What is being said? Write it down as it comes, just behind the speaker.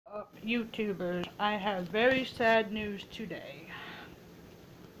YouTubers, I have very sad news today.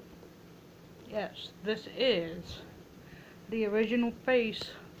 Yes, this is the original face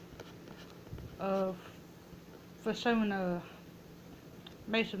of Fursuit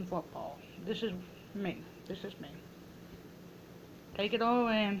Mason football. This is me. This is me. Take it all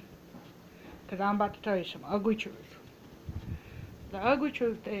in, because I'm about to tell you some ugly truth. The ugly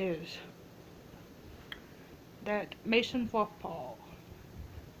truth is that Mason football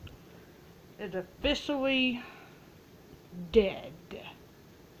is officially dead.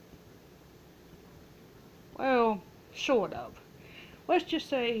 Well, sort of. Let's just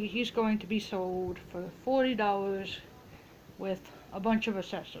say he's going to be sold for $40 with a bunch of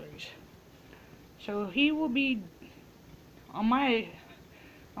accessories. So he will be, on my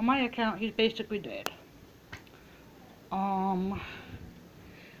account, he's basically dead. When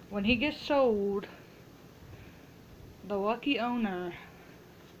he gets sold, the lucky owner,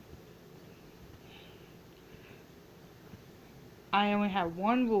 I only have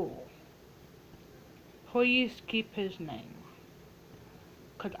one rule. Please keep his name,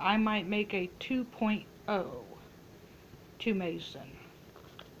 because I might make a 2.0 to Mason.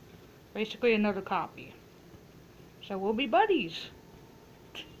 Basically another copy. So we'll be buddies.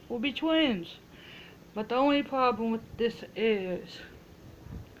 We'll be twins. But the only problem with this is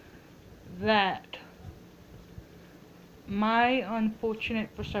that my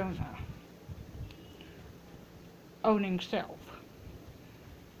unfortunate persona, owning self,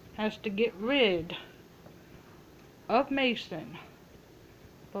 has to get rid of Mason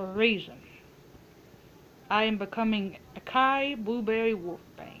for a reason. I am becoming a Kai Blueberry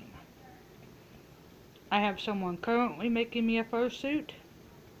Wolfbane. I have someone currently making me a fursuit.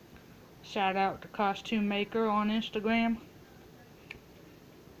 Shout out to Costume Maker on Instagram.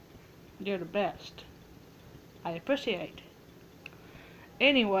 You're the best. I appreciate.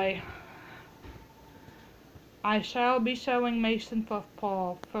 Anyway, I shall be selling Mason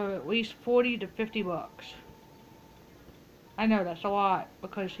Puffpaw for at least 40 to 50 bucks. I know that's a lot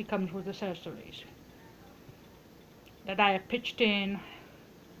because he comes with accessories that I have pitched in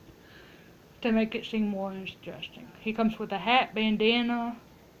to make it seem more interesting. He comes with a hat, bandana,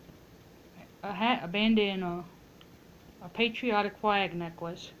 a bandana, a patriotic flag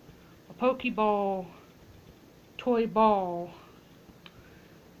necklace, a Pokeball toy ball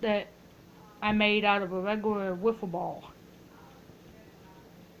that I made out of a regular wiffle ball.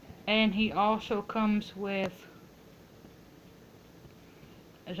 And he also comes with,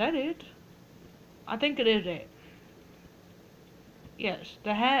 is that it? I think it is it. Yes,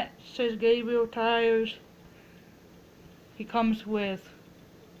 the hat says Gabriel Tires. He comes with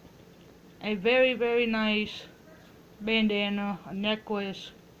a very, very nice bandana, a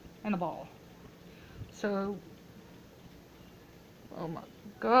necklace, and a ball. So, oh my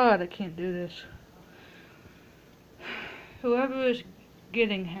god, I can't do this. Whoever is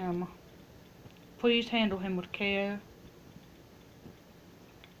getting him, please handle him with care.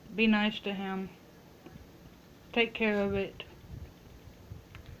 Be nice to him. Take care of it.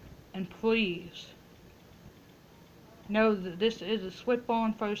 And please know that this is a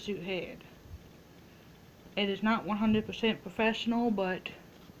slip-on fursuit head. It is not 100% professional, but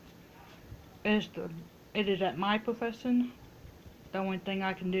it is at my profession the only thing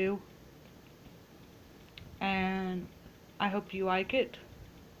I can do. And I hope you like it,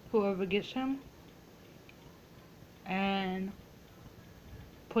 whoever gets him. And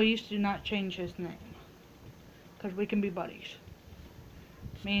please do not change his name, because we can be buddies.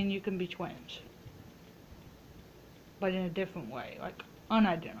 Me and you can be twins, but in a different way, like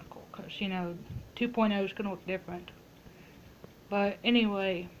unidentical, because, you know, 2.0 is going to look different. But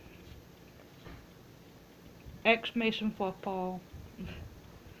anyway, ex-Mason football,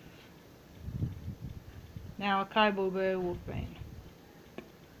 now a Kai Blueberry Wolfbane.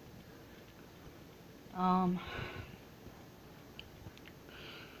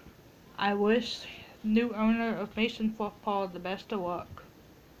 I wish new owner of Mason football the best of luck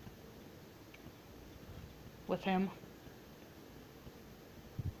with him.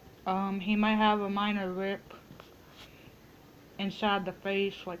 He might have a minor rip inside the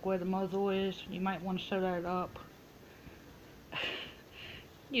face, like where the muzzle is. You might want to sew that up.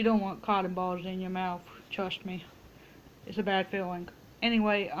 You don't want cotton balls in your mouth, trust me. It's a bad feeling.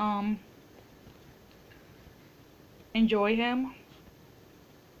 Anyway, enjoy him.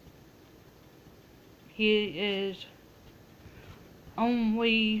 He is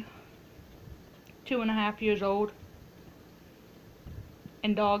only 2.5 years old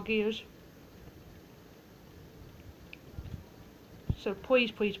in dog years. So please,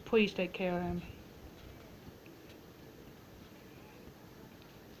 please, please take care of him.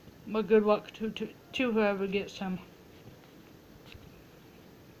 But good luck to whoever gets him.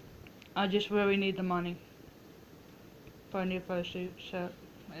 I just really need the money for a new fursuit, so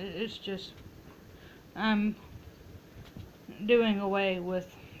it's just I'm doing away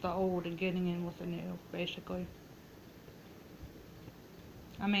with the old and getting in with the new, basically.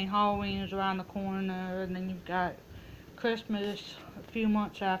 I mean, Halloween is around the corner, and then you've got Christmas a few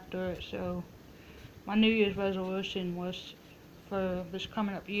months after it, so my New Year's resolution was for this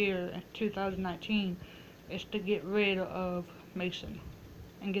coming up year in 2019 is to get rid of Mason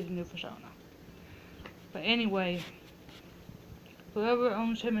and get a new persona. But anyway, whoever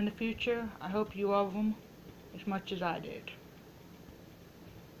owns him in the future, I hope you love him as much as I did.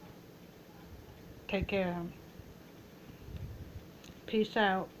 Take care of him. Peace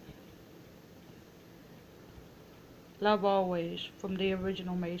out. Love always from the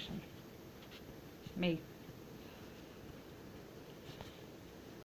original Mason. Me.